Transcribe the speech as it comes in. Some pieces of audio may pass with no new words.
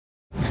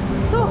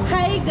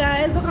Hi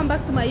guys, welcome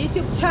back to my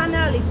YouTube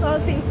channel. It's all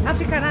things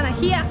African Nana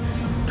here.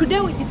 Today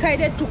we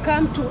decided to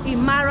come to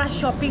Imara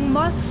Shopping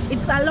Mall.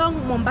 It's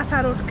along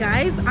Mombasa Road,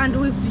 guys, and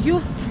we've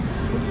used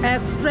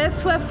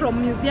expressway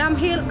from Museum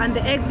Hill, and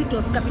the exit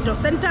was Capital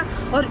Center,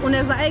 or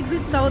unaweza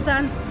exit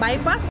Southern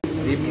Bypass.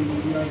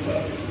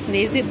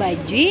 Nizi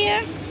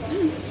bajia.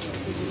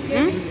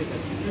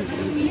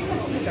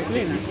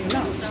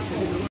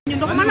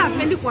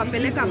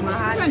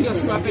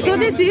 So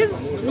this is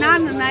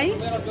naan nai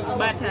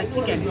butter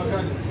chicken.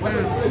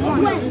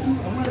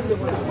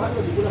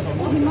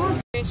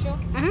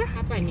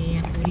 Hapa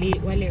ni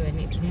wale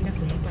wenye tunaenda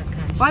kulipa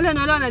cash. Wale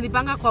ndio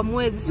wanalipanga kwa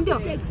mwezi, si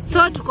ndio?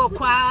 So tuko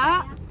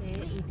kwa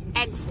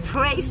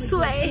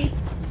expressway.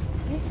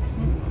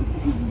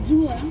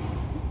 Jua.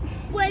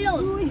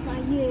 Kwelo.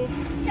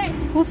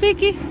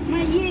 Ufiki?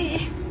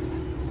 Maye.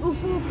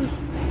 Ufupi.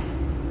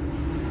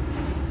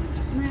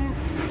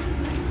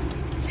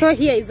 So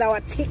here is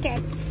our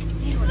ticket.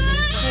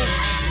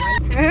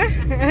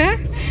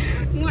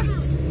 What?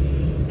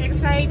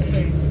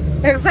 Excitement.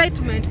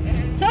 Excitement.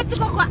 So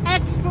tuko kwa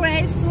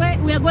expressway.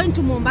 We are going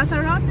to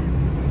Mombasa Road.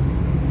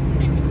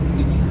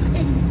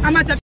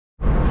 Amata.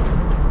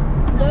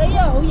 Ndio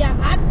hiyo we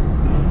are at.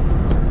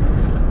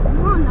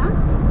 Unaona?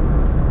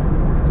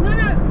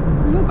 Unaona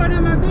mko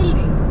na ma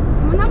buildings.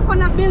 Unaona mko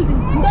na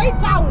buildings. Ndio hii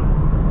town.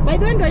 By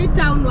the way ndio hii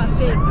town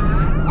wase.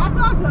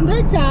 Watoto ndio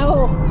hii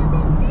town.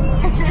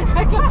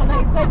 Kama na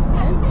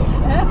excitement.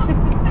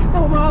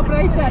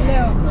 Umewapraisha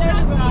leo.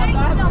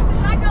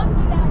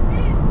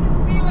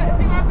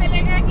 Si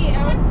wapelekagi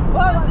out.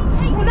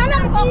 Unaona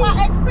mko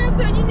kwa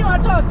expressway nyinyi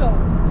watoto.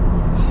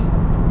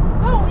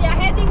 So we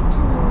are heading to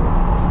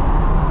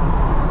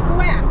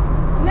where?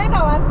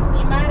 Tunaenda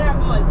wapi? Imara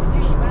Mall,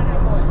 sijui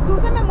Imara Mall. So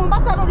useme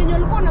Mombasa Road ndio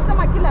ulikuwa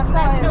unasema kila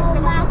saa.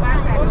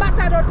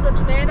 Mombasa Road ndio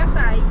tunaenda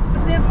saa hii.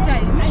 Save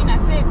time. Ina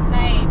save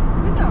time.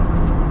 Ndio.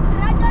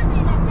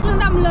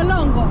 Tunaenda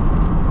Mlolongo.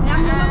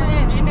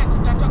 Tunaenda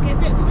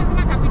tutatokezea. Sio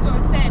kama Capital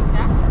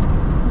Center.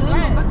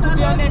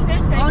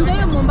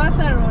 Ndio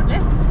Mombasa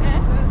Road.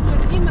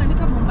 So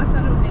imeandika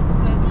Mombasa Road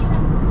Express.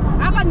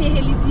 Hapa ni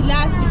Heli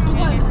Silasi.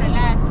 Tuko Heli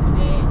Silasi.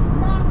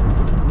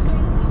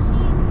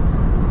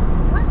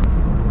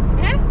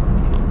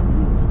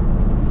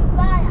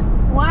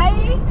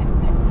 Why?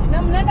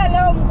 Na mnaenda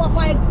leo mko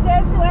kwa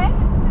expressway?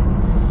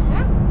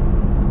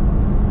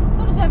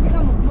 So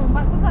tushafika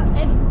Mombasa sasa,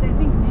 exit I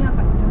think ni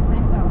hapa Capital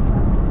Center au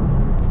sawa.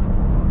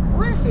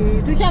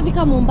 Wewe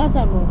tushafika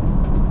Mombasa Road.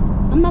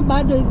 Ama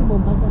bado hizi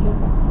Mombasa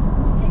Road?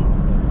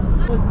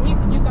 Mimi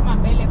sijui kama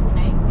mbele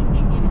kuna exit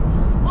nyingine.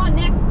 Oh,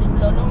 next ni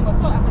Mlolongo.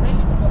 So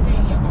afadhali tutoke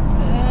hiyo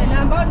hapa.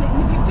 Na ambao ni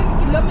 15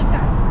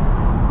 kilometers.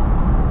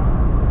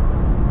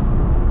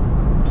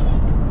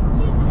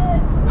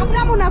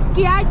 Abraham,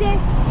 unasikiaje?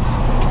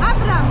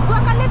 Abraham,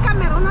 tuangalie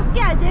kamera,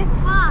 unasikiaje?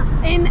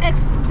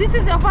 This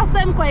is your first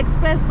time kwa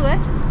expressway?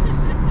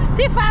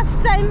 Si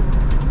first time.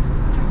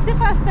 Si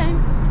first time.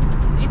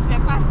 It's the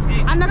first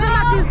time.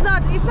 Anasema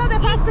it's not the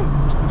first time.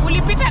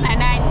 Ulipita na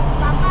nani?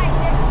 Baba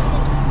ile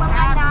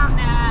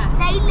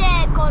na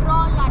ile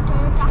Corolla,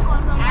 Toyota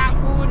Corolla.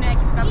 Hakuna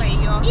kitu kama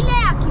hiyo. Ile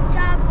ya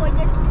kitambo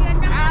ile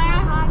tulienda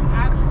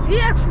mahali.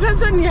 Hii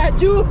express ni ya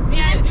juu. Ni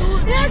ya juu.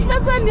 Hii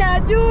express ni ya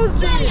juu.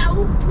 Ile ya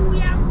huku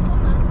ya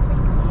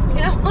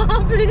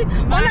wapi?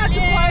 Mbona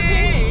tuko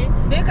wapi?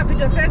 Ni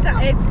Capital Center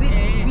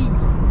exit B.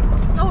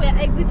 So we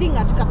are exiting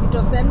at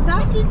Capital Center.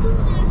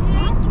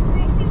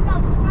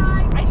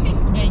 I think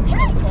kuna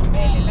ingine iko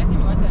mbele,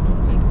 lakini wacha tu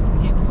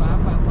exit yetu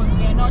hapa because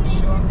we are not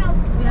sure.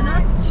 We are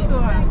not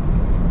sure.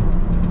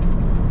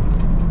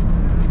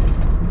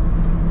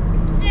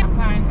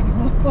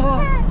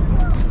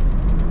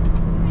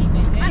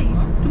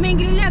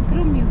 Tumeingililia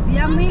through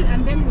Museum Hill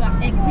and then we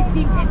are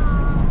exiting at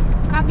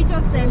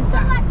Capital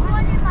Center.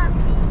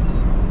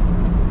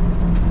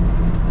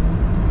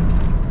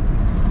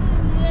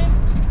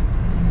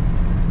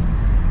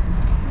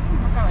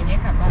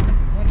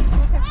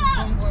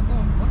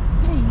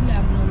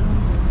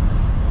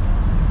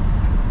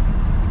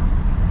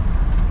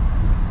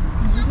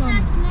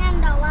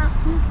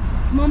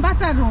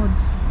 Mombasa Road.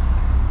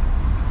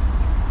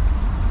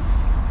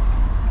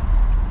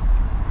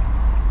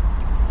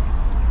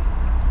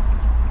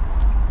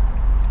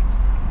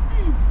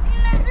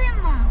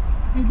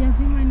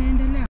 Haijazima,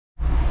 inaendelea.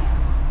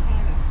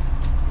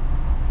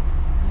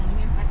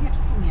 Nimempatia tu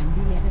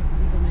 200, hata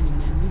sijui kama ni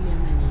 200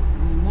 ama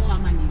ni more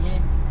ama ni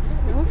less.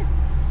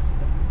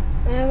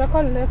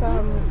 Inakuwa less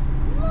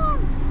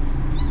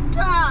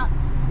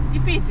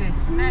Ipite.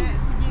 Na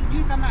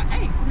sijui kama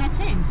kuna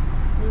change.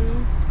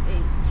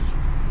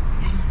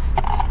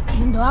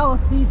 Ndio hao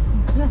sisi.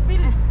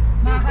 Tunafile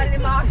mahali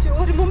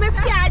mashuhuri.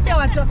 Mmesikiaje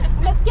watu?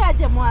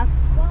 Mmesikiaje mwasi?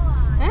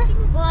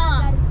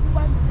 Poa.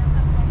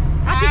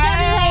 Ati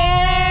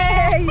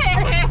gari.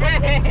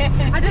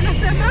 Hata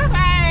nasema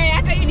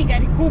hata hii ni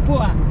gari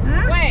kubwa.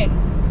 We.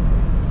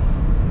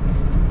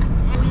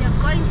 We are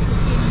going to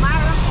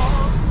Imara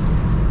Mall.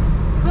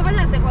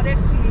 Tumefanya the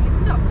correct nini,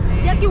 sio?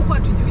 Yaki uko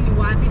tujui ni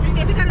wapi.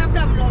 Tungefika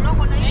labda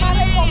Mlolongo na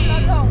Imara kwa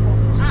Mlolongo.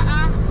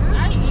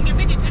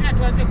 Ingebidi tena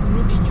tuanze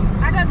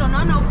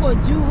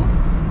hapo juu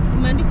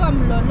imeandikwa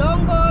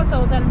Mlolongo,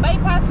 Southern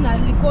Bypass na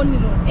Likoni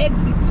Road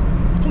exit.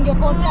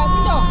 Tungepotea, si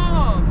ndio?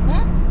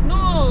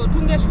 No,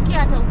 tungeshukia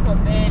hata huko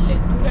mbele.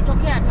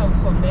 Tungetokea hata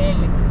huko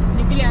mbele.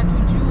 Ni vile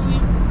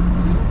hatujui.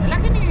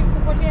 Lakini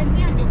kupotea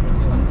njia ndio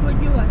kujua.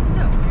 Kujua, si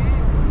ndio?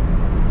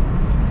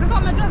 Sasa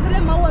wametoa zile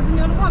maua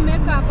zenye walikuwa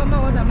wameka hapa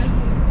maoda mazi.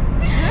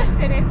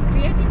 Tena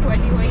creative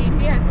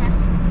walioimbia sana.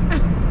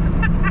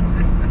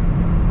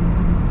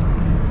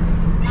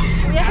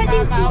 We are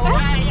heading to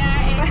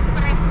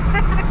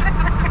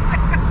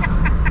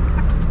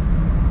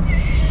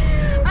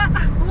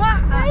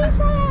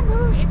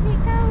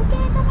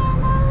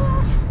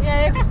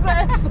Yeah,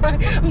 Express.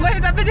 Ngoja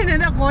itabidi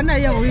nienda kuona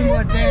hiyo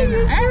wimbo tena.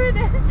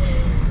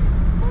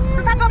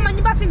 Sasa hapa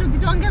manyumba si ndo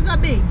zitaongezwa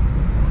bei.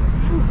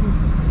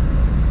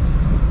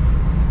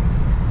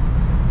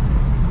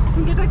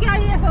 Tungetokea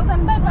hii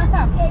Southern Bypass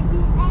hapa.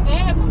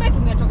 Kumbe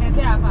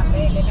tungetokezea hapa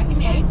mbele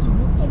lakini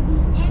haisuruki.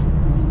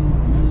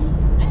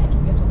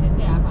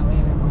 Tungetokezea hapa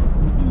wewe bwana.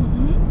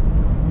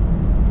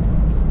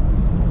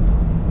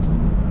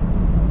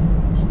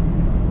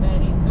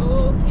 But it's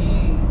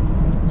okay.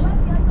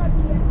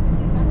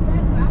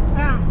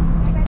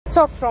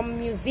 So from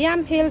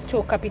Museum Hill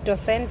to Capital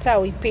Center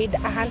we paid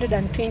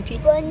 120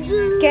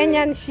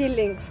 Kenyan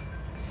shillings.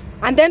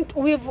 And then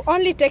we've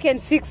only taken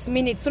 6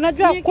 minutes.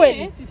 Unajua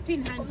kweli?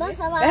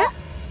 1500.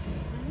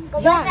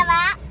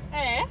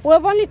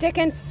 We've only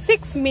taken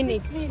 6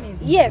 minutes.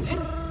 Yes.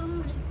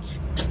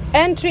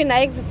 Entry and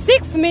exit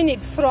 6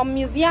 minutes from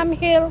Museum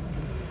Hill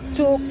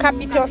to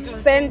Capital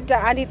Center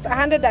and it's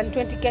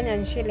 120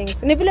 Kenyan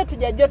shillings. Ni vile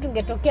tujajua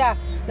tungetokea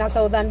na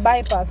Southern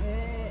Bypass.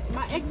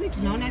 Ma exit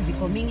unaona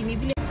ziko mingi ni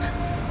vile.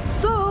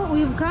 So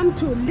we've come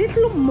to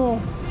little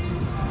more.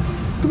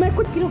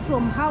 Tumekuja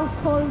from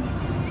household,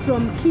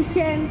 from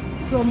kitchen,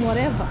 from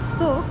whatever.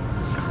 So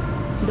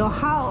ndo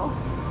how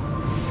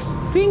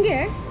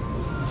tuingie.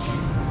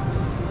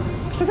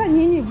 Sasa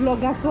nyinyi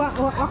vloggers wa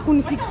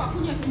kunishika.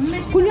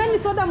 Kunyweni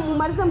soda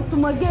mmaliza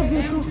mtumwagie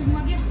vitu.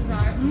 Mtumwagie vitu za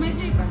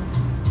mmeshiba.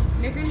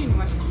 Leteni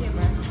niwashikie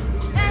basi.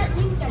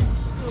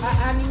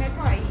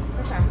 Nimetoa hii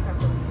sasa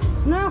mtakuwa.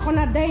 Now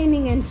kuna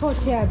dining and 4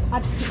 chairs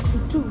at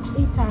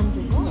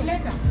 62,800.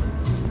 Leta.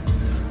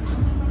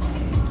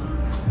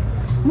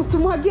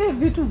 Mtumwagie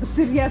vitu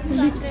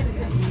seriously.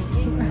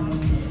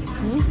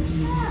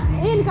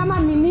 Hii ni kama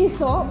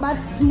Miniso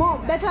but more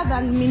better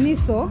than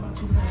Miniso.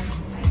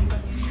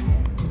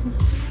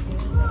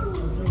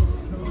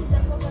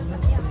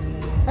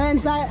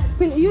 And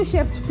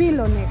U-shaped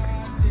pillow neck.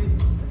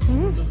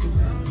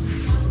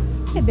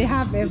 They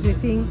have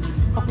everything.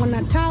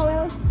 Wakona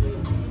towels.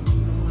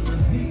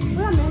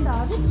 Where ameenda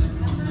wapi?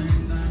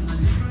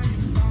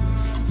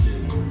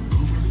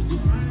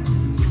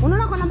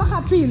 Unaona kuna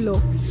mpaka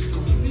pillow.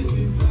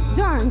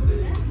 John.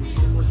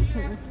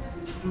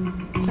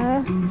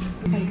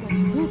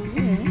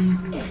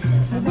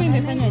 Mbona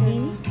imefanya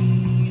nini?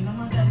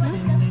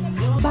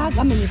 Bag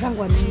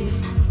amenipangwa nini?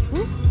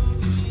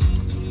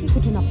 Kitu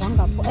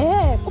tunakuanga hapo.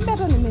 Kumbe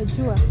hata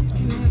nimejua.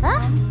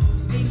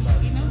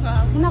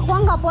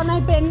 Inakuanga hapo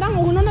naipenda.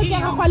 Unaona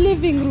kiaka kwa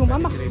living room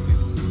ama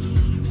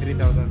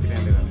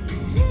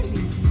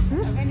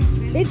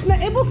 3,300. It's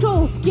na ebu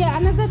to usikie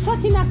anaweza toa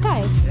chini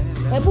akae.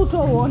 Ebu to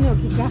uone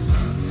ukika.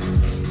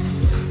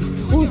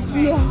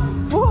 Usikie.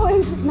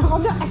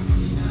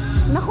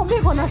 Nakwambia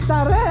iko na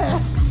starehe.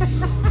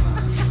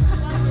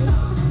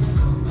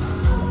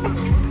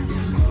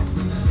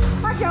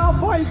 Haka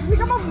boys, ni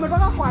kama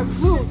mmetoka kwa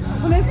zoo.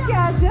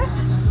 Unasikia aje?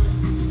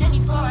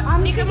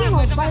 Ni kama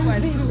mmetoka kwa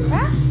zoo.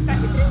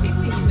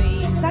 3350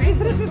 bei.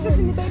 3350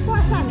 ni bei poa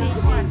sana.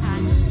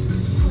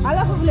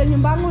 Alafu vile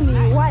nyumba yangu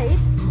ni white.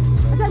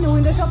 Acha ni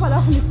window shop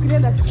alafu nifikirie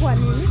ndachukua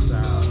nini.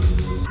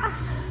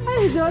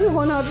 Ndio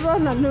unaona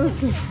drone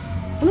nusu.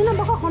 Unaona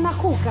mpaka kuna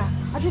kuka.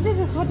 At this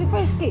is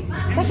 45k.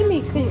 Lakini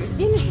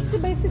hii ni 60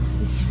 by 60.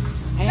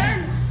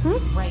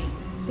 It's white.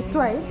 It's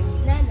white.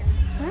 Nana.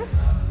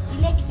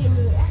 Ile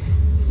kitendo.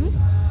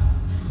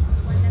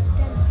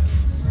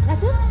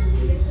 Ati?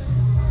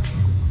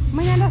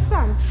 Mwenye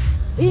understand?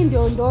 Hii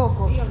ndio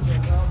ndogo. Hiyo ndio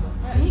ndogo.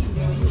 Sasa hii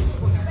ndio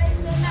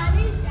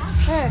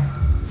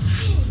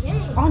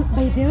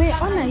By the way,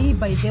 ona hii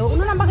by the way.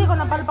 Unaona mpaka iko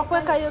na pale pa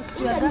kuweka hiyo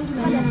kitu ya gas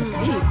na nini?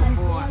 hii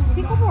kupoa.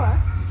 Siko poa?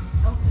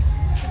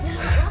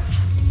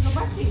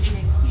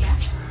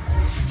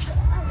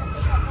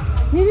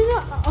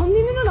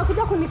 Nini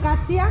unakuja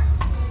kunikatia?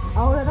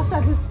 Au unatafuta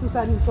at least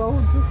tusani kwa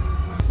uji.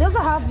 They also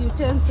have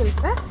utensils,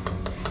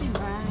 Si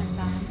mbaya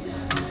sana.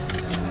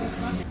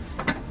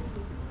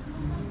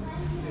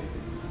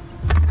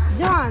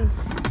 John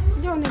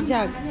ni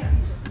jug.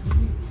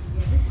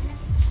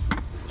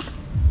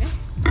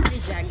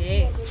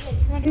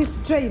 Ni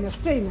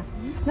strainer.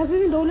 Na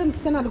sisi ndio ule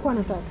msichana alikuwa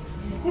anataka.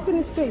 Hizi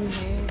ni strainer.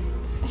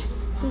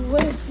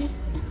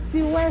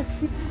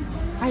 Siwezi.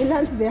 I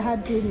learned the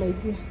hard way, my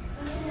dear.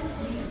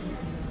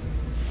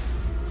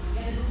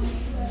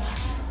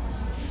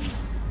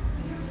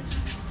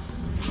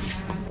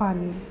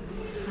 Funny.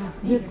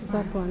 Get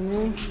that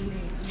one.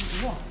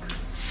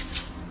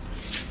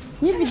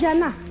 Ni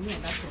vijana.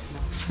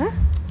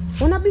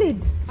 Una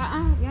bleed?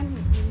 Yani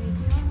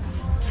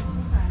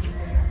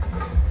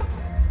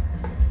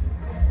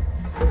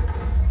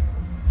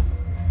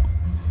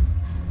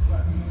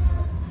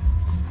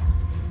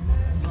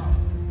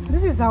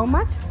This is how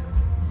much?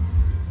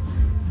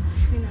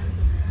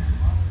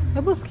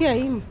 Hebu sikia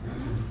hii.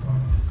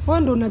 Wewe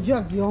ndo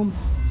unajua vyombo.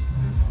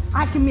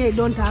 Akimi I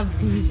don't have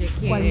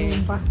these kwa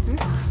nyumba.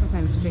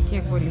 Sasa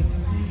nikuchekea quality.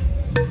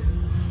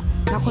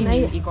 Na kuna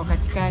hii iko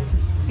katikati.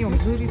 Sio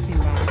mzuri si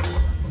mbaya.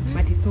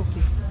 But it's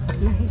okay.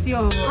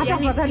 Sio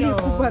yani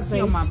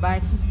sio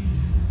mabati.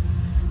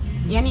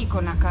 Yani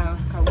iko na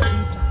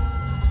kauzito.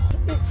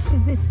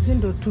 Is this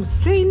window to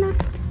strainer?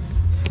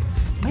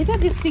 I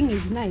thought this thing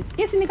is nice.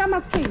 Yes, ni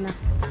kama strainer.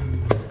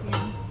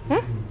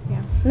 Yeah.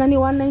 Na ni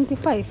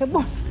 195.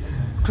 Hebu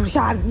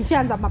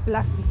nishaanza ma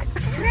plastic.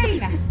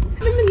 Strainer.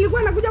 Mimi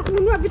nilikuwa nakuja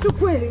kununua vitu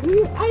kweli.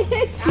 I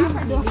hate you.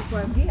 Hapa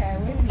nilikwambia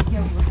wewe nikia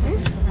huko.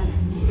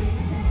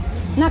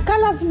 Na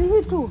colors ni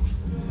hii tu.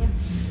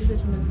 Hizo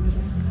tunazungumza.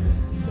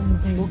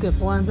 Mzunguke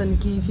kwanza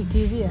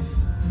nikifikiria.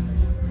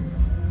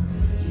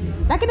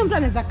 Lakini mtu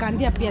anaweza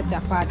kandia pia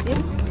chapati.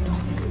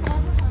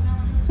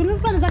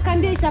 Mtu anaweza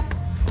kandia chapati.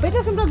 Bado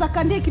mtu anaweza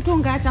kandia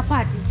kitunga ya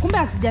chapati. Kumbe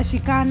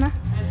hazijashikana.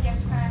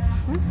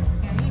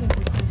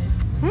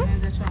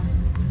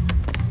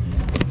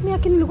 Mimi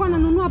lakini nilikuwa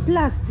nanunua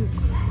plastic.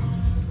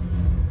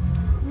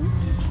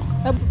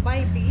 To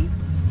buy this.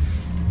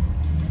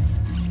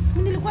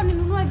 Mimi nilikuwa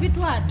ninunua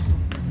vitu haki.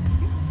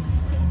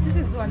 This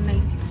is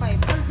 195. I'll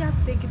just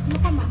take it.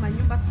 Nilikuwa mama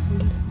nyumba siku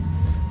hizi.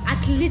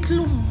 At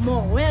little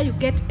more where you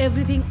get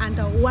everything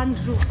under one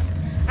roof.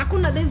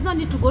 Hakuna, there is no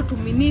need to go to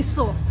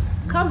Miniso.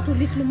 Come to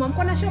little more.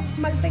 Mko na shop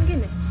mahali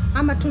pengine?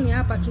 Ama tu ni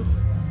hapa tu.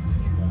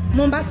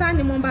 Mombasa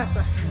ni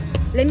Mombasa.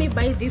 Let me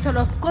buy this one.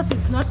 Of course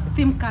it's not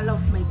theme color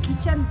of my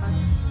kitchen,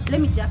 but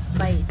let me just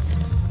buy it.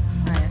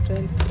 Haya,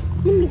 twende.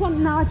 Mimi nilikuwa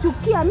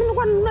nawachukia. Mimi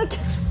nilikuwa ninunua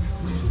kitu.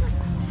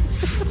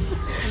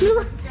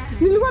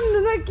 Nilikuwa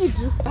ninunua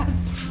kitu.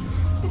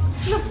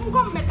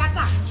 Nasimuko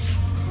mmekata.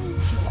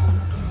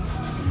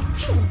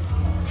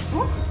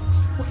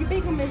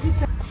 Ukibeki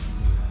umezita.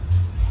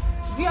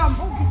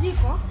 Vyombo,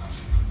 vijiko.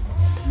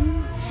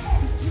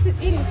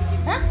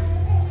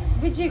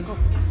 Vijiko.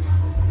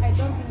 I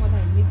don't think what I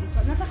need this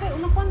one. Nataka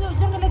unakwenda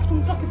ujongelea kitu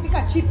mtu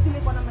akipika chips ile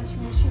kwa na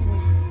mashimo shimo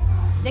hivi.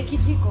 Ya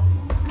kijiko.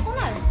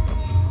 Unayo?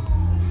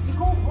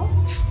 Iko huko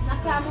na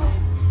kamo.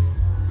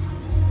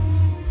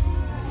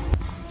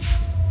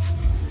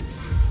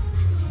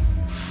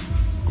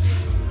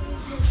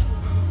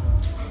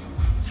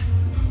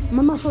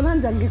 Mama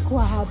Solanja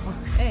angekuwa hapa.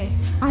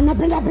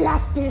 Anapenda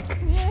plastic.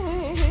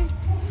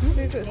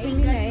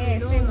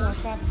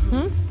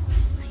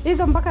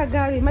 Hizo mpaka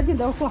gari. Imagine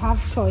they also have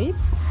toys.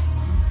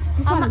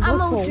 This one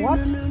goes for what?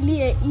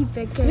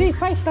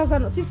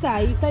 5,000.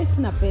 Sasa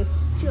sina pesa.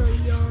 Sio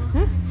hiyo.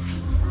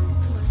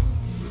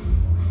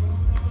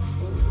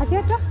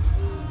 Atiata?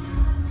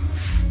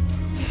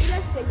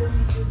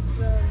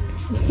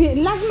 Si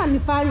lazima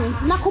nifanye.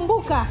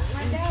 Nakumbuka.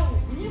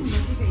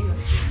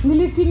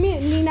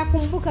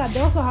 Ninakumbuka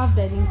they also have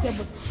dining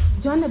table.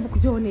 John book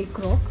John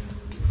Crocs.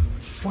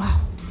 Wow.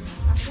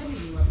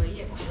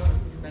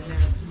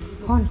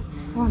 On.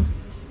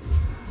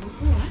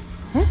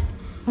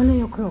 Ona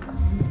hiyo croc.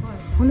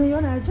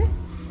 Unaiona aje?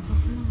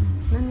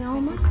 Nani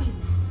aoma?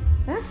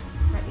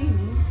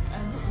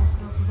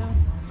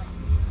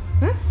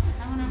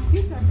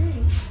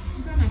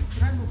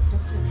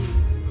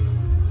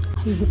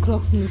 Hizi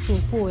crocs ni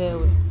supu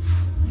wewe.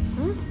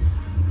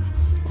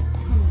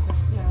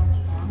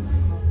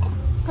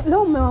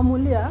 Leo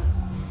umewamulia?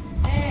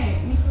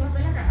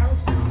 Nikiwapeleka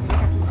out,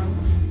 nipeleka tu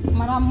out.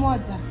 Mara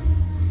moja.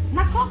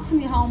 Na crocs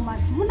ni how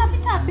much?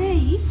 Mnaficha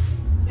bei?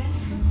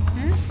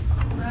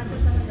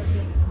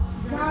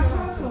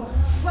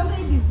 Kwa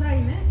hii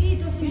design hii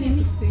tosha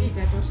ni 60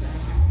 itatosha.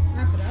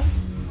 Hapa.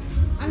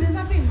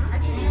 Anaweza pima?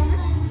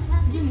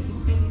 Hii ni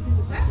 620, hizi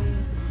ziko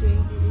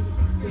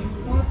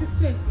 620. Oh,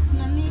 620.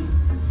 Na mimi.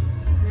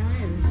 Na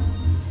wewe.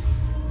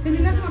 Si ni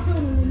lazima pia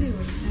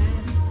ununuliwe.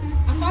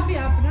 Wapi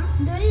hapa?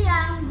 Ndio hii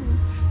yangu.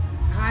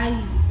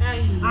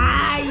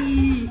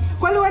 Ai.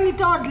 Kwani wewe ni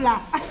toddler?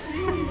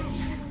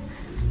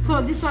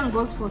 So this one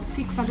goes for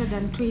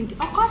 620.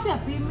 Copy ya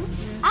pimi.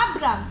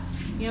 Abraham.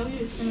 Ya huyo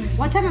sema.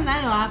 Wachana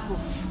nayo hapo.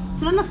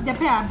 Tunaona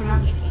sijapea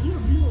Abraham. Hiyo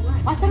blue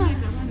white. Wachana.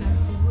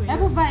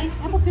 Hebu vai,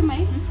 hebu pima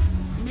hii.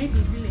 Maybe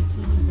zile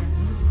chini za.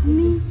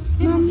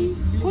 Mami,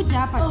 kuja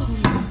hapa chini.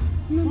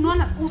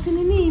 Unaona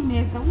usinini hii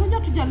meza.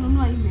 Unajua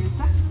tujanunua hii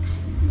meza.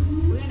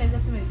 Wewe unaweza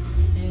pima hivi.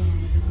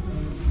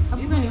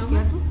 Hizo ni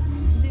kiasi.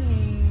 Hizi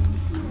ni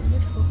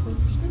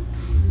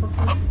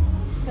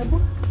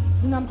Hebu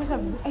zinamtosha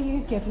vizuri.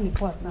 Hiyo kiatu ni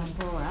poa sana.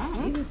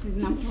 poa. Hizi si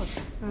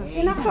zinamtosha.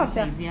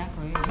 Zinatosha. Size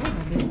yako wewe.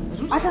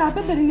 Hata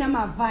pepe ni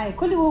nyama vae.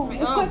 Kwani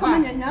uko kama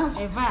nyanya?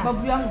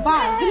 Babu yangu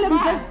vae. Vile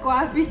mzee ziko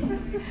wapi?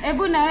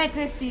 Hebu na wewe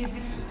test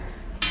hizi.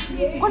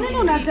 Kwa nini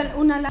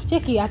una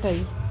cheki hata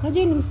hii?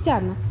 Unajua ni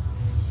msichana.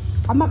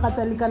 Ama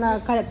katalika na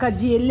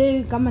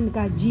kajielewi kama ni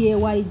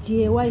kajiewai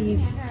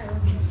hivi.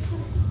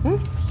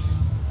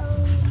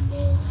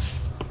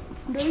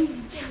 Ndio hii.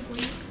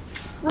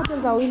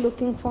 else are we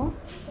looking for?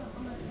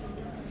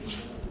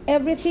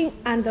 Everything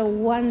under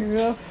one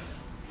roof.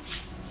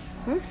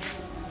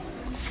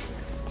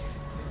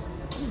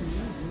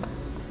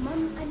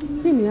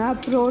 Ni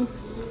apron.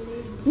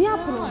 Ni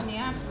apron.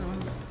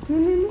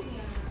 Nini?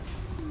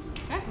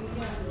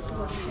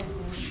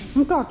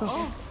 Mtoto.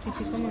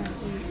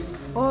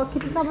 Oh,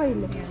 kitu kama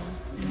ile.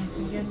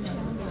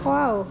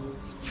 Wow.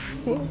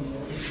 See?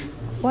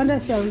 Wonder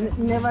shall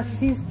never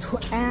cease to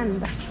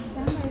end.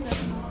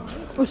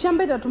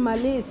 Ushamba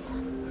itatumaliza.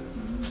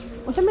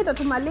 Ushamba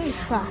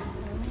itatumaliza.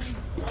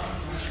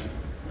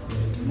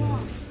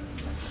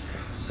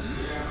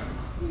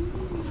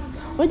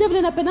 Unajua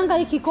vile napendanga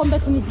hii kikombe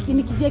tu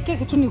nikijekea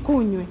kitu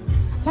nikunywe.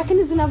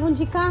 Lakini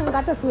zinavunjikanga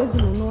hata siwezi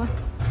nunua.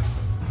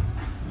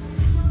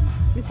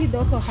 You see, they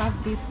also have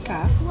this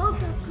cup.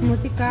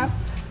 Smoothie cup.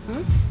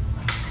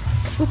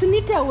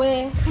 Usinite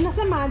we.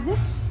 Unasema aje?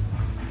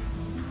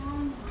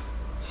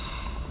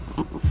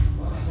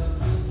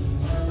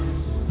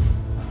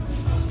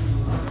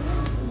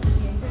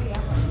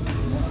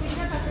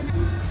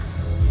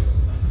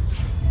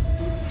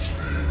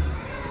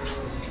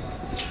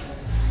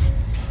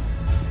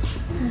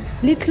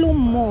 Little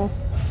more.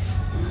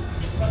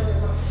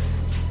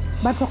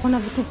 But wako na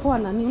vitu poa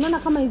na nini. Unaona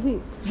kama hizi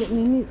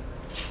nini?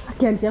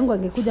 Akianti yangu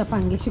angekuja hapa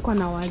angeshikwa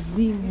na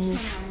wazimu.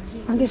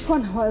 Angeshikwa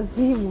na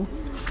wazimu.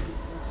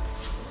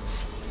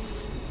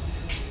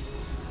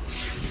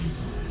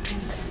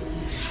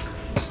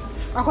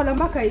 Ako na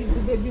mpaka hizi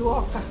baby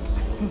walker.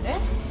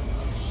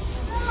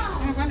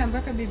 Ako na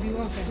mpaka baby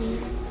walker.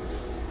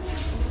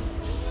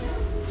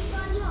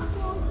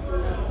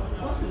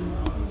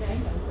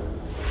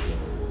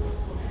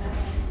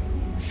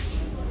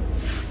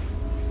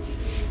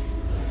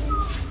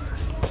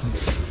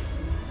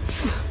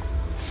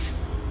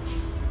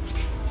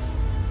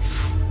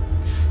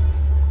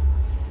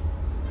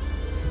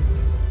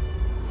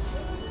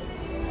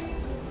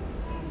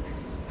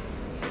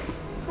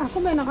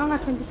 Kumbe inakanga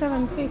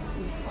 27.50.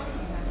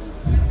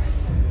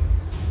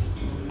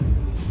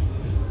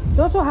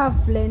 They also have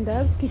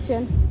blenders,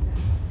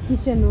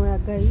 kitchenware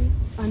guys,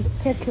 and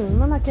kettle.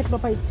 Unaona kettle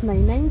hapa it's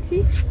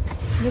 990.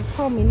 It's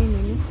how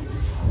many?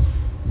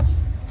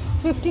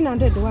 It's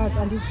 1500 watts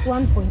and it's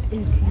 1.8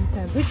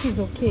 liters, which is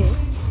okay.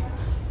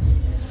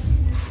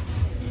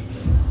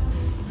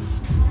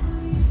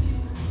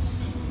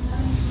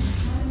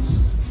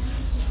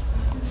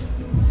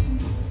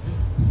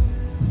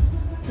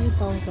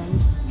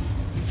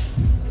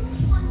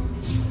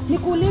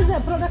 Nikuulize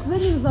product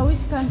zenu za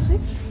which country?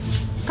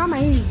 Kama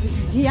hizi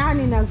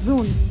Jiani na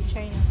Zun.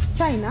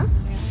 China?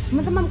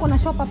 Mmesema mko na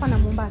shop hapa na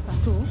Mombasa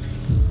tu.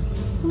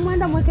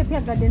 Tumwenda mweke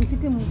pia Garden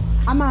City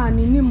ama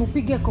nini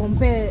mpige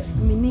compare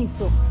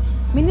Miniso.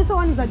 Miniso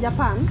one za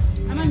Japan.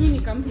 Ama nyinyi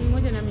kampuni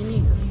moja na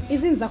Miniso.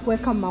 Hizi ni za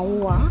kuweka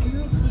maua.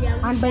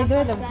 And by the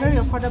way they're very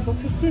affordable,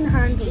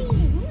 1500.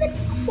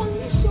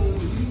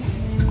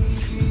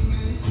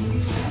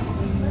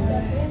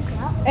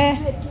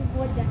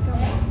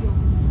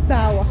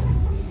 Sawa.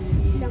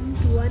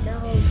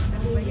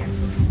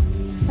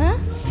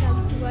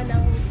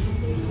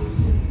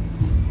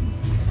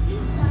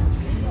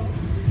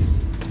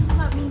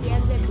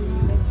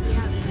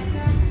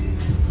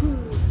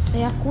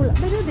 Yeah, cool.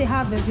 Maybe they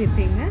have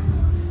everything,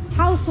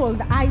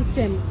 household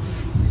items.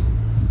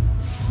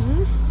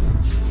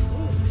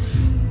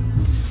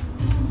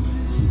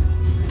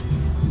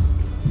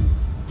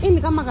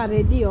 In kama ka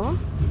radio.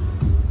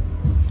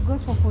 It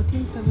goes for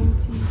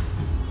 14.70.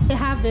 They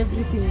have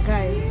everything,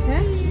 guys.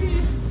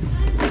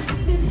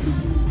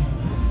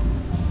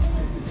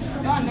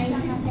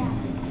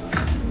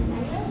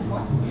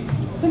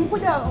 So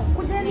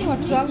kujeni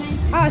watu wangu.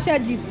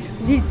 Shaji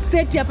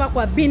set hapa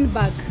kwa bin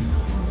bag.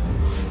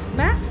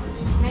 Ba?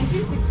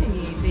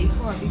 1960 they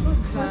call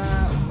because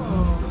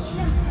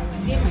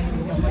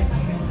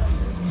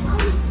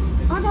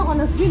hata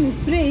kuna screen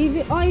spray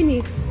hivi au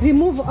ni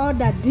remove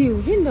order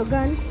deal. Hii ndo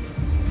gani?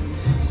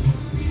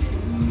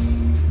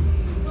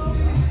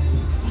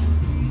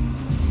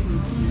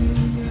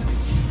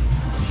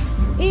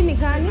 Hii ni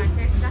gani?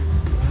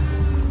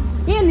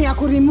 Hii ni ya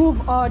ku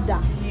remove order.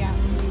 Yeah.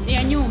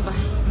 Ya nyumba.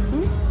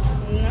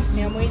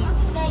 Ni ya mwili.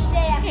 Na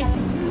idea.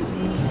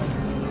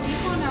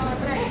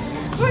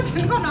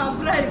 Niko na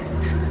break.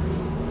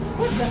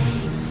 Kuja.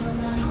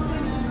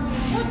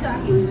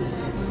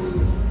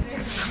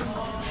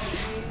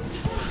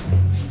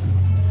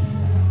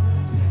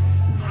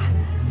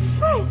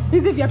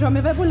 Hizi viatu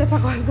wamevaa buleta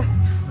kwanza.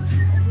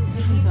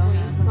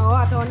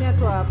 Ataonea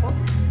tu hapo.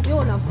 Hiyo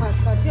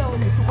unapakatia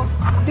tuko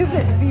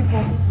different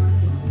people.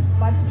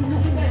 But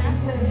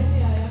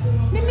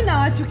mimi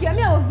nawachukia.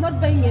 I was not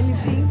buying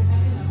anything.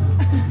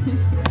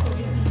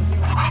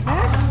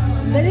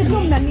 Ndio tu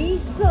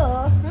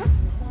mnaniso.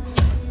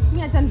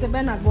 Mimi acha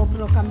nitembea na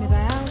GoPro kamera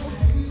yangu.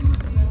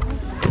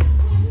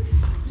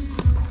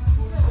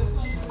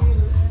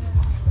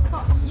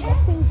 So, yes,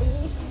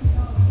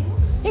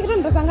 hiki tu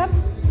ndo sanga.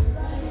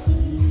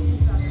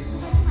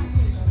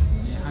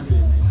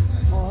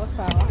 Oh,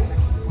 sawa.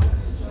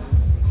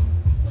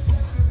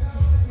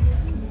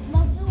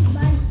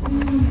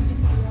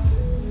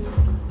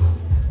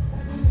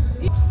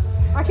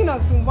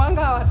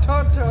 wanasumbwanga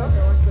watoto.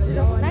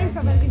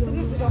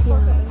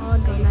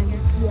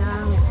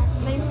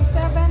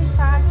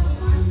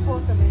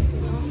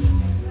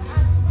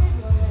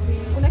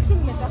 9730 kuna kitu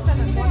nimetafuta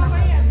na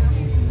kuona ya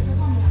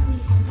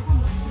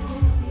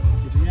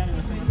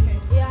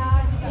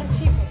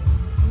chips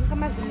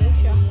kama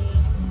zimeisha.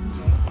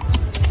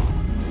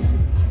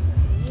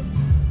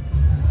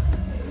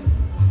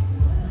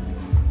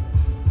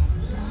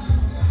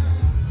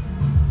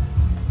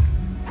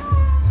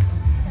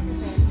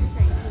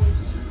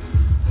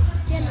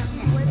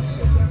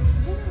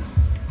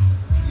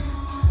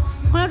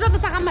 Unatoa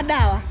pesa kama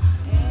dawa.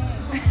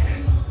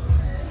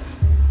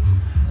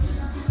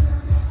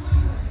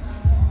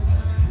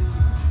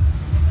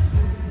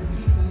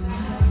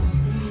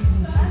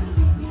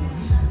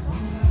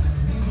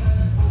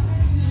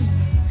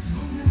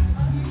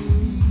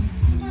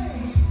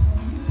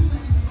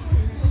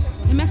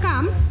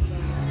 Imekam?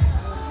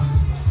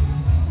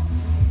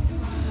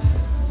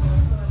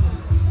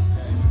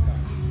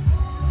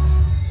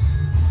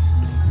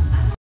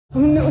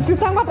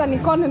 Usitangu hata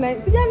nikone na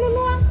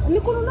sijanunua.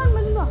 Nikununua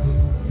nimenunua.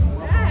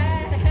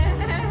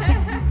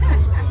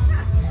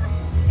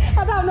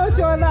 I'm not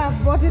sure that I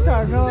bought it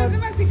or not.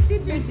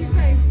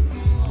 16.25.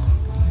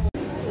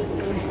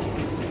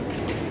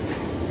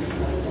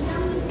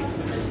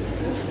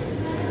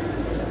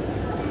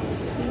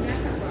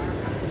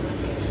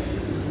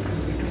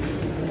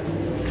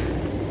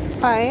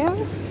 Haya.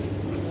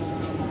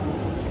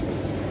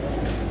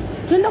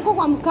 Tuenda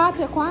kwa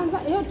mkate kwanza.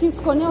 Hiyo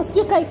tisconeo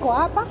sijui kai iko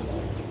hapa.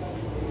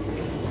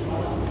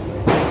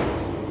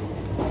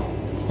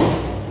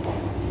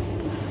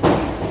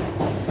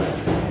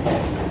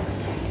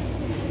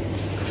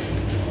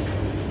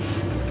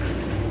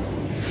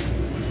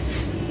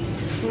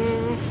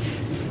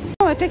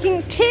 We're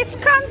taking tea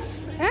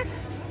scones. Eh?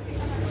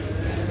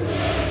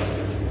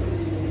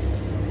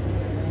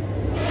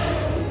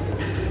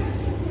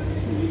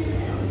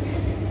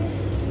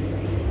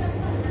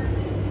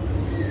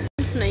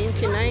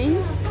 $99.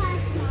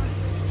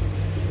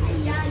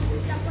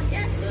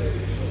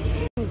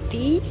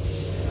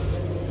 This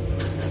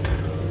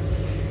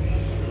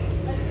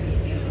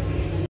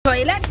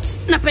toilet.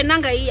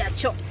 Napendanga hii ya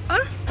choo.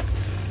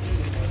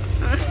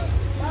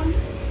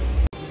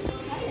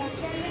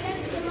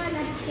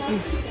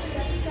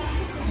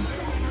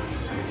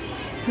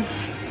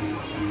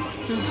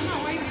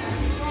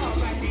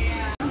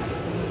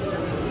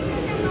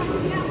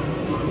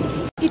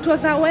 It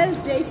was a well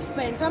day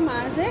spent,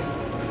 Amaze,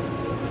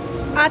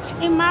 at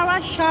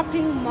Imara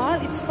Shopping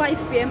Mall. It's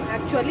 5 p.m.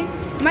 actually.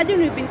 Imagine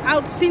we've been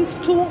out since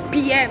 2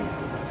 p.m.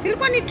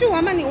 Silkwani 2,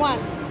 how many 1?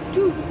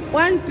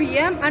 1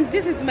 p.m. and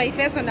this is my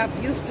first one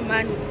I've used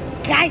money.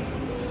 Guys,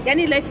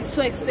 yani life is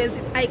so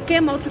expensive. I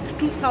came out with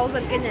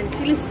 2,000 Kenyan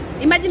shillings.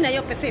 Imagine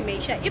nayo pesa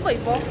imeisha.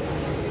 Ivo.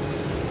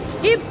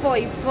 It's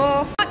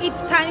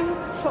time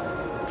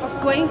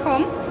of going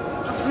home.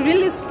 I've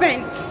really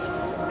spent.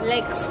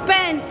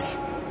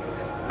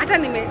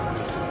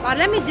 Or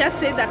let me just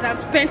say that I've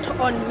spent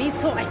on me,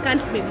 so I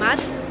can't be mad.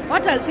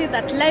 What I'll say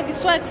that life is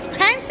so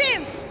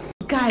expensive.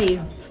 Guys,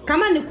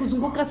 kama ni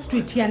kuzunguka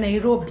street ya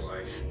Nairobi.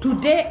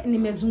 Today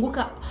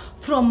nimezunguka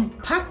from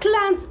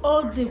Parklands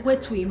all the way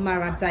to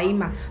Imara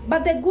Daima.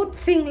 But the good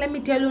thing, let me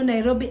tell you,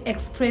 Nairobi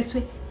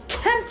Expressway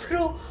came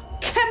through.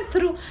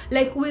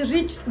 Like we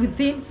reached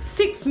within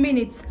 6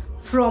 minutes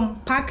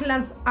from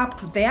Parklands up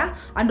to there.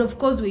 And of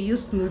course we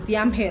used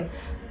Museum Hill.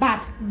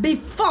 But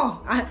before,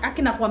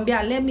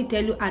 let me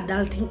tell you,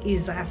 adulting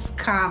is a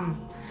scam.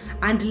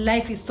 And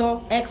life is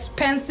so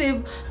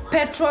expensive.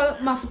 Petrol,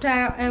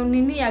 mafuta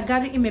nini ya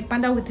gari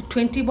imepanda with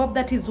 20 bob,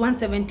 that is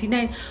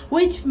 179,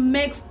 which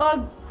makes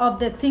all of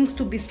the things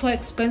to be so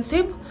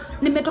expensive.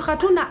 Nimetoka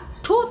tu na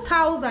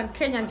 2,000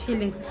 Kenyan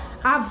shillings.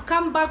 I've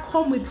come back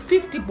home with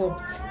 50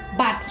 bob.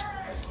 But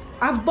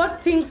I've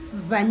bought things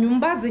za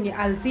nyumba zenye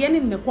alzieni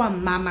nimekuwa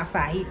mama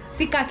sahi.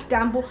 Sika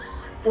kitambo.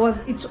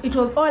 It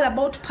was all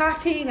about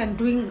partying and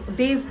doing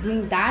this,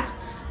 doing that.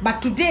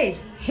 But today,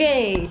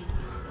 hey,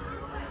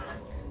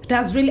 it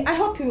has really, I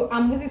hope you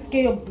with this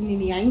scale of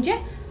nini anje.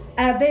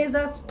 There is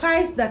a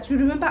spice that you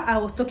remember I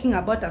was talking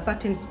about, a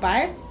certain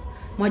spice.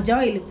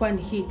 Mojao ilikuwa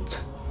ni hit.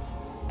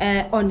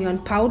 Onion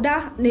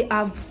powder.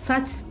 I've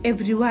searched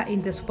everywhere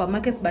in the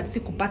supermarkets but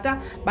sikupata.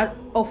 But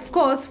of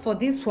course for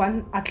this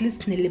one at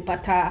least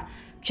nilipata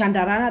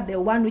Chandarana, the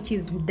one which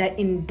is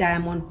in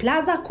Diamond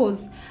Plaza,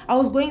 cause I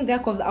was going there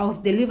because I was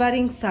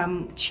delivering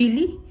some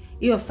chili,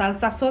 your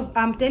salsa sauce.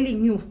 I'm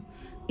telling you,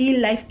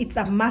 in life it's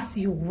a must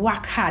you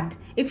work hard.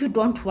 If you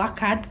don't work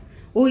hard,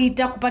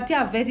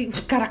 itakupatia a very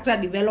character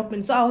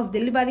development. So I was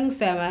delivering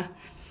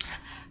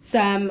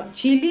some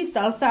chili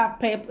salsa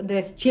pepper,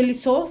 the chili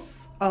sauce.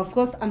 Of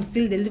course, I'm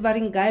still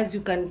delivering, guys.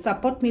 You can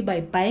support me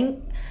by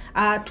buying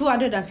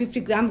 250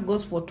 grams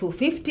goes for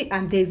 250,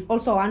 and there's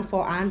also one for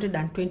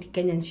 120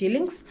 Kenyan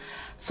shillings.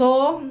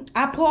 So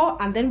apple,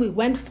 and then we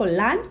went for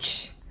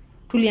lunch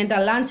tulienda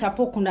lunch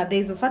hapo. There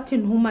is a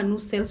certain woman who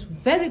sells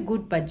very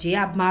good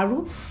bajia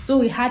maru, so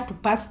we had to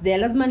pass there.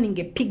 Lazima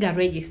ningepiga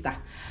register.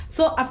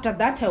 So after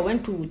that I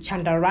went to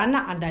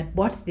Chandarana and I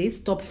bought this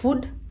top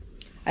food,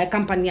 a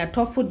company at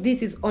top food.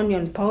 This is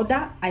onion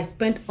powder. I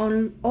spent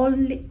on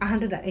only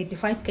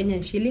 185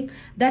 Kenyan shilling,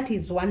 that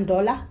is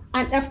 $1.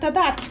 And after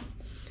that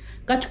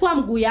kachukua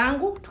mguu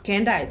yangu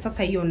tukaenda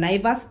sasa hiyo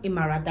Naivas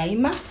Imara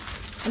Daima.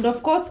 And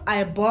of course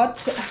I bought,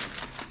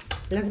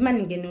 lazima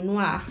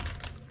ningenunua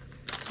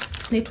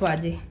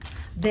nitwaje,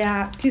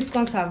 their tea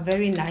scones are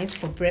very nice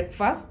for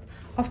breakfast.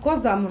 Of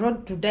course I'm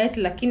road to diet,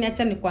 lakini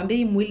acha nikwambie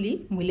hii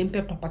mwili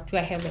mpya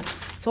tutapatiwa heaven.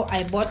 So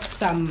I bought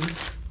some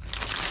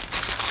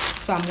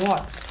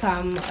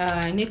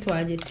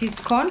nitwaje, tea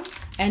scone,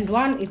 and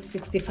one it's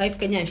 65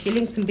 Kenyan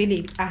shillings, mbili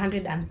it's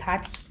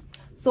 130.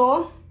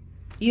 So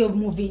your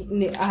movie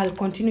I'll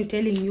continue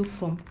telling you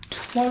from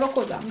tomorrow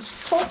because I'm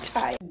so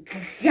tired.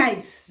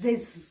 Guys,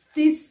 there's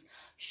this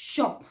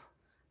shop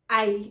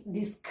I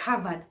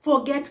discovered.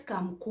 Forget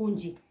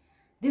Kamkunji.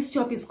 This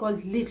shop is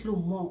called Little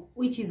Mall,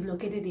 which is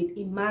located in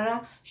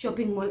Imara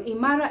Shopping Mall.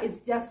 Imara is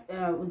just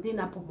within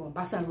Upper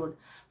Mombasa Road.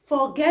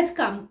 Forget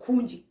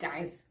Kamkunji,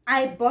 guys.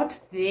 I bought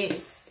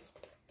this.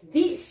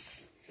 This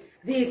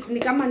ni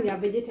kama ni a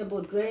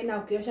vegetable drainer,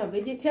 ukiosha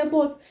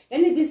vegetables.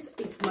 Yani this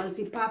is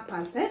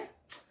multi-purpose, eh?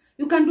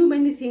 You can do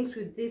many things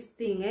with this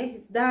thing, eh?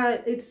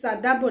 It's a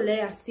double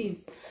layer sieve.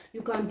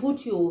 You can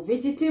put your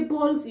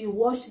vegetables, you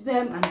wash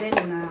them, and then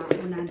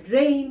on a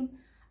drain.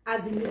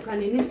 As in, you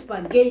can in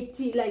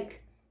spaghetti.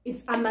 Like,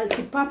 it's a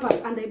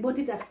multi-purpose, and I bought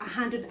it at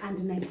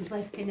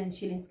 195 Kenyan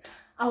shillings.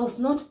 I was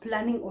not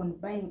planning on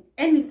buying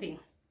anything,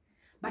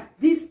 but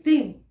this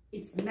thing,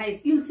 it's nice.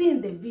 You'll see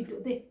in the video,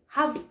 they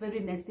have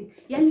very nice things.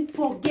 Yani,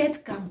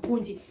 forget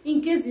Kamkunji.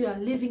 In case you are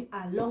living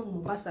along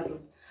Mombasa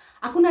Road,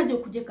 hakuna haja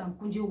ukuje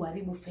Kamkunji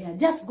uharibu fare.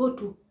 Just go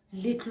to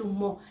Little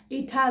Mall.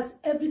 It has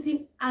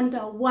everything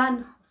under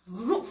one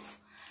roof.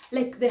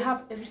 Like, they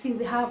have everything.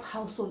 They have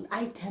household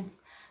items.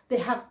 They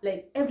have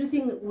like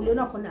everything.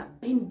 Uliona kona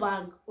bin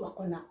bag,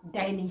 wakona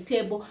dining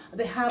table.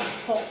 They have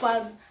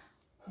sofas.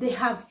 They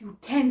have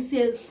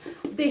utensils.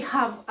 They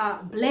have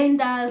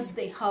blenders.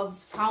 They have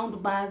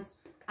sound bars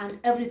and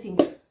everything.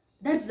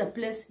 That's the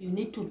place you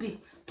need to be.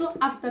 So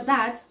after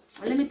that,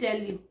 let me tell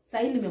you,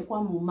 sahi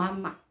nimekuwa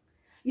mumama.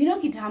 You know,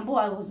 kitambo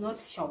I was not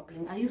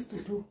shopping. I used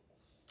to do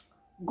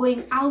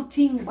going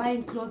outing,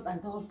 buying clothes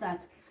and all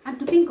that. And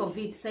to think of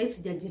it, sahi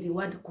sijaji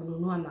reward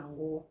kununua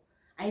manguo.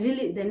 I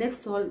really, the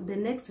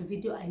next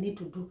video I need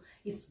to do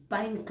is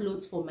buying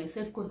clothes for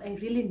myself, because I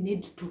really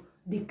need to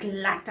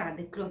declutter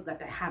the clothes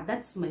that I have.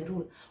 That's my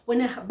rule.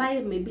 When I buy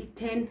maybe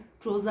 10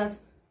 trousers,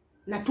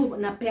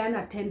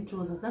 napeana 10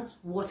 trousers. That's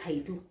what I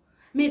do.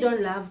 Me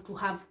don't love to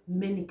have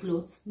many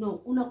clothes.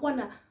 No, unakuwa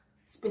na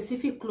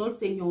specific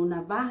clothes yenye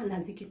unavaa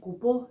na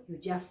zikikubo, you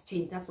just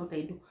change. That's what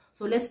I do.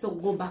 So let's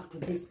go back to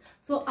this.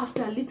 So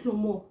after a little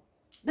more,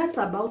 that's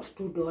about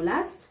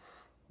 $2,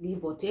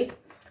 give or take.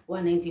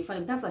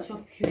 195. That's a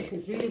shop you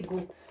should really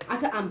go.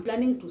 After I'm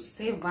planning to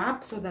save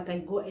up so that I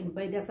go and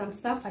buy. There's some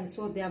stuff I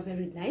saw they are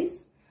very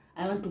nice.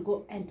 I want to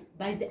go and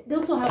buy them. They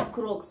also have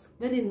Crocs,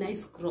 very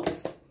nice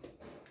Crocs.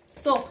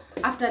 So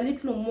after a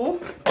little more,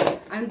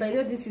 and by the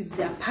way, this is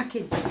their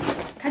packaging.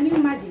 Can you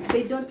imagine?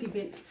 They don't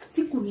even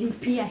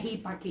sikulipia hii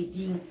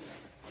packaging.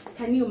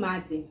 Can you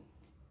imagine?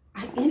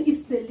 And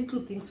it's the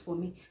little things for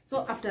me.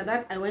 So after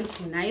that, I went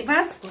to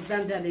Naivas, because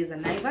down there's a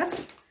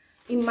Naivas.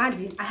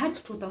 Imagine, I had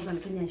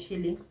 2,000 Kenyan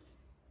shillings.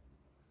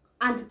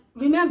 And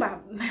remember,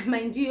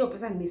 mind you, your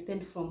person may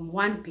spend from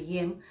 1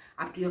 p.m.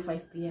 up to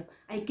 5 p.m.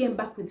 I came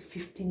back with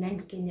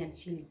 59 Kenyan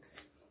shillings.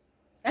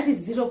 That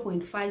is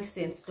 0.5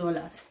 cents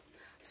dollars.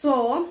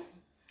 So,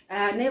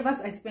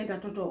 Naivas, I spent a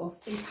total of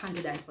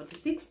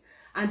 846.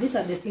 And these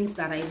are the things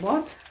that I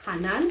bought.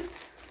 Hanan.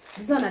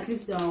 This one, at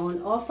least they were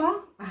on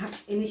offer.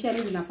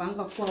 Initially,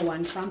 zinafanga kuwa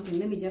 1 something.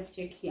 Let me just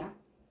check here.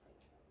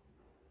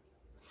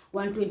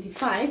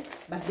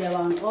 125, but they were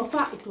on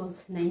offer. It was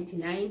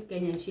 99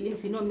 Kenyan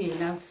shillings. You know me, I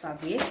love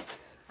serviettes.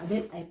 And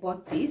then I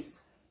bought this.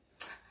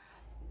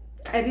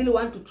 I really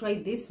want to try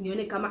this.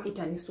 Nione kama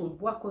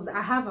itanisumbua, because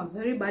I have a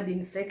very bad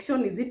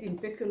infection. Is it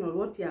infection or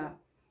what? Yeah.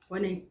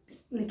 When I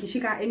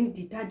nikishika any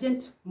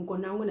detergent,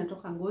 mkono wangu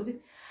natoka ngozi.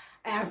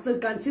 So you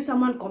can see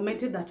someone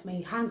commented that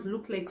my hands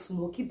look like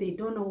smoky. They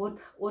don't know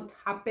what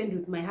happened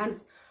with my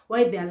hands,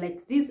 why they are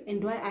like this,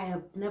 and why I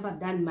have never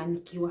done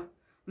manicure.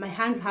 My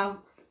hands have,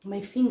 my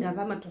fingers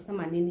ama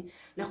tusema nini,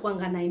 na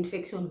kuanga na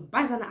infection,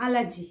 but an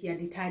allergy ya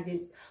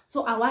detergents.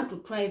 So I want to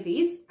try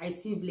this. I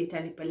see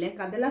later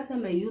nipeleka. The last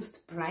time I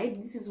used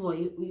Pride. This is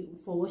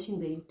for washing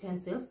the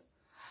utensils.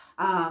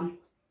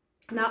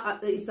 Now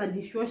it's a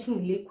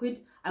dishwashing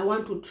liquid. I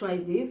want to try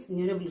this.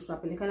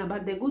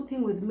 But the good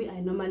thing with me,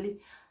 I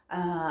normally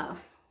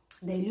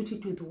dilute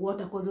it with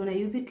water, because when I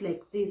use it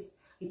like this,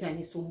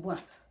 itanisumbua.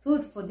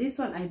 So for this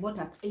one, I bought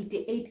at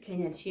 88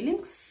 Kenyan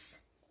shillings.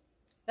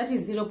 That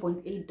is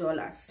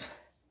 $0.8.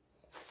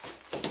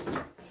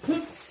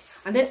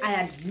 And then I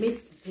had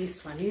missed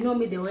this one. You know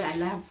me, the way I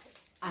love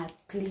a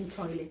clean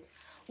toilet.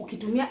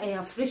 ukitumia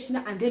air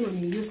freshener, and then when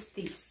you use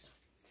this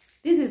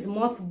is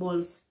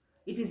mothballs.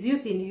 It is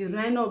used in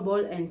urinal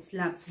bowl and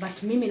slabs,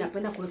 but mimi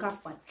napenda kuweka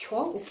kwa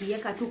choo.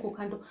 Ukiweka tu kwa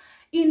kando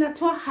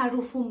inatoa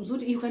harufu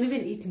mzuri. You can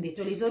even eat in the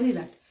toilet, only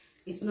that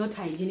it's not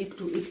hygienic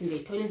to eat in the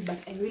toilet,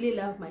 but I really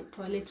love my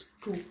toilet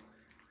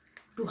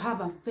to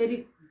have a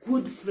very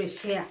good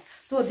fresh air.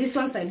 So this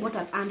ones I bought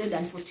at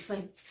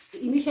 145.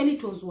 Initially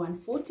it was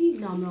 140,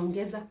 now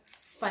naongeza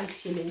 5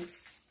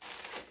 shillings.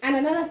 And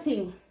another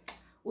thing,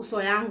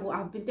 uso yangu,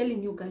 I've been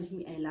telling you guys,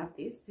 I love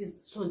this.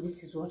 So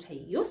this is what I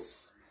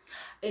use.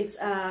 It's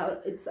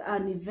a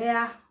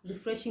Nivea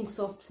refreshing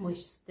soft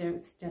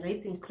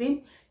moisturizing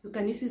cream. You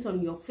can use this on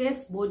your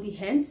face, body,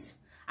 hands,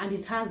 and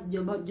it has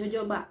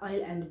jojoba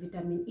oil and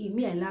vitamin E.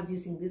 Me, I love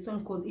using this one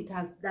because it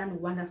has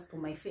done wonders to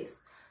my face.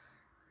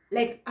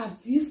 Like,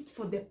 I've used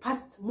for the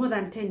past more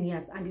than 10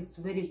 years, and it's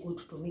very good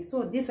to me.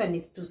 So this one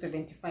is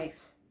 275.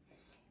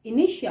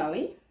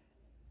 Initially,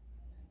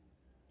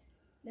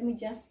 let me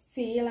just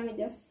see.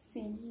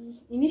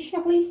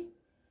 Initially,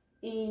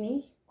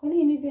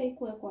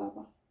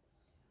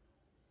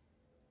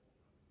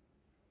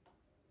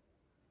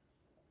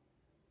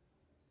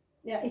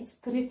 yeah, it's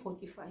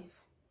 345,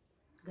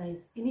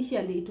 guys.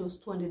 Initially it was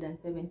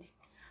 270.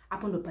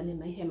 Hapo ndo pale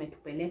maisha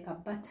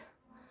yametupeleka, but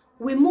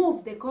we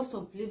moved. The cost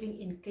of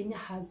living in Kenya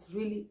has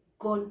really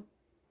gone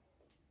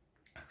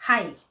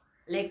high,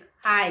 like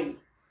high,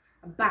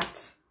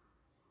 but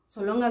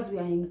so long as we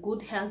are in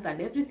good health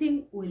and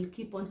everything, we'll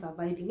keep on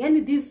surviving.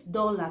 And this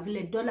dollar,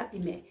 vile dollar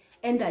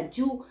imeenda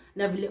juu,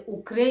 na vile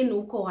Ukraine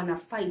huko wana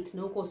fight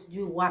na huko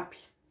sijui wapi,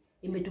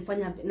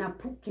 imetufanya na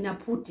kina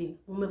Putin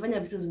umefanya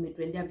vitu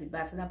zimetuendea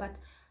vibaya sana, but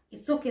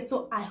it's okay.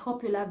 So I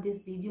hope you love this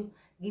video.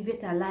 Give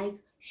it a like,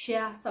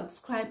 share,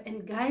 subscribe,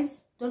 and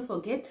guys, don't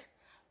forget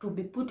to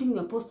be putting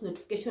your post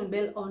notification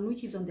bell on,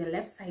 which is on the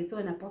left side, so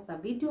when I post a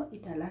video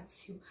it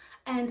alerts you.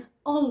 And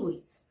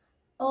always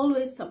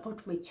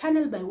support my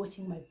channel by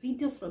watching my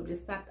videos from the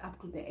start up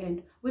to the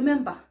end.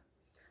 Remember,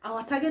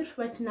 our target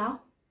right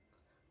now,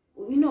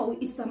 you know,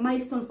 it's a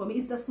milestone for me,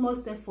 it's a small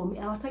step for me.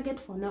 Our target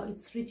for now,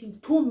 it's reaching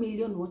 2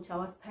 million watch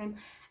hours time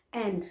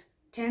and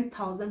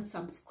 10,000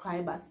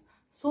 subscribers.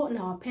 So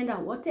now penda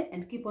wote,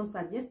 and keep on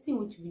suggesting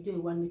which video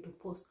you want me to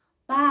post.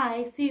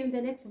 Bye, see you in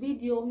the next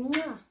video.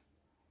 Mwah.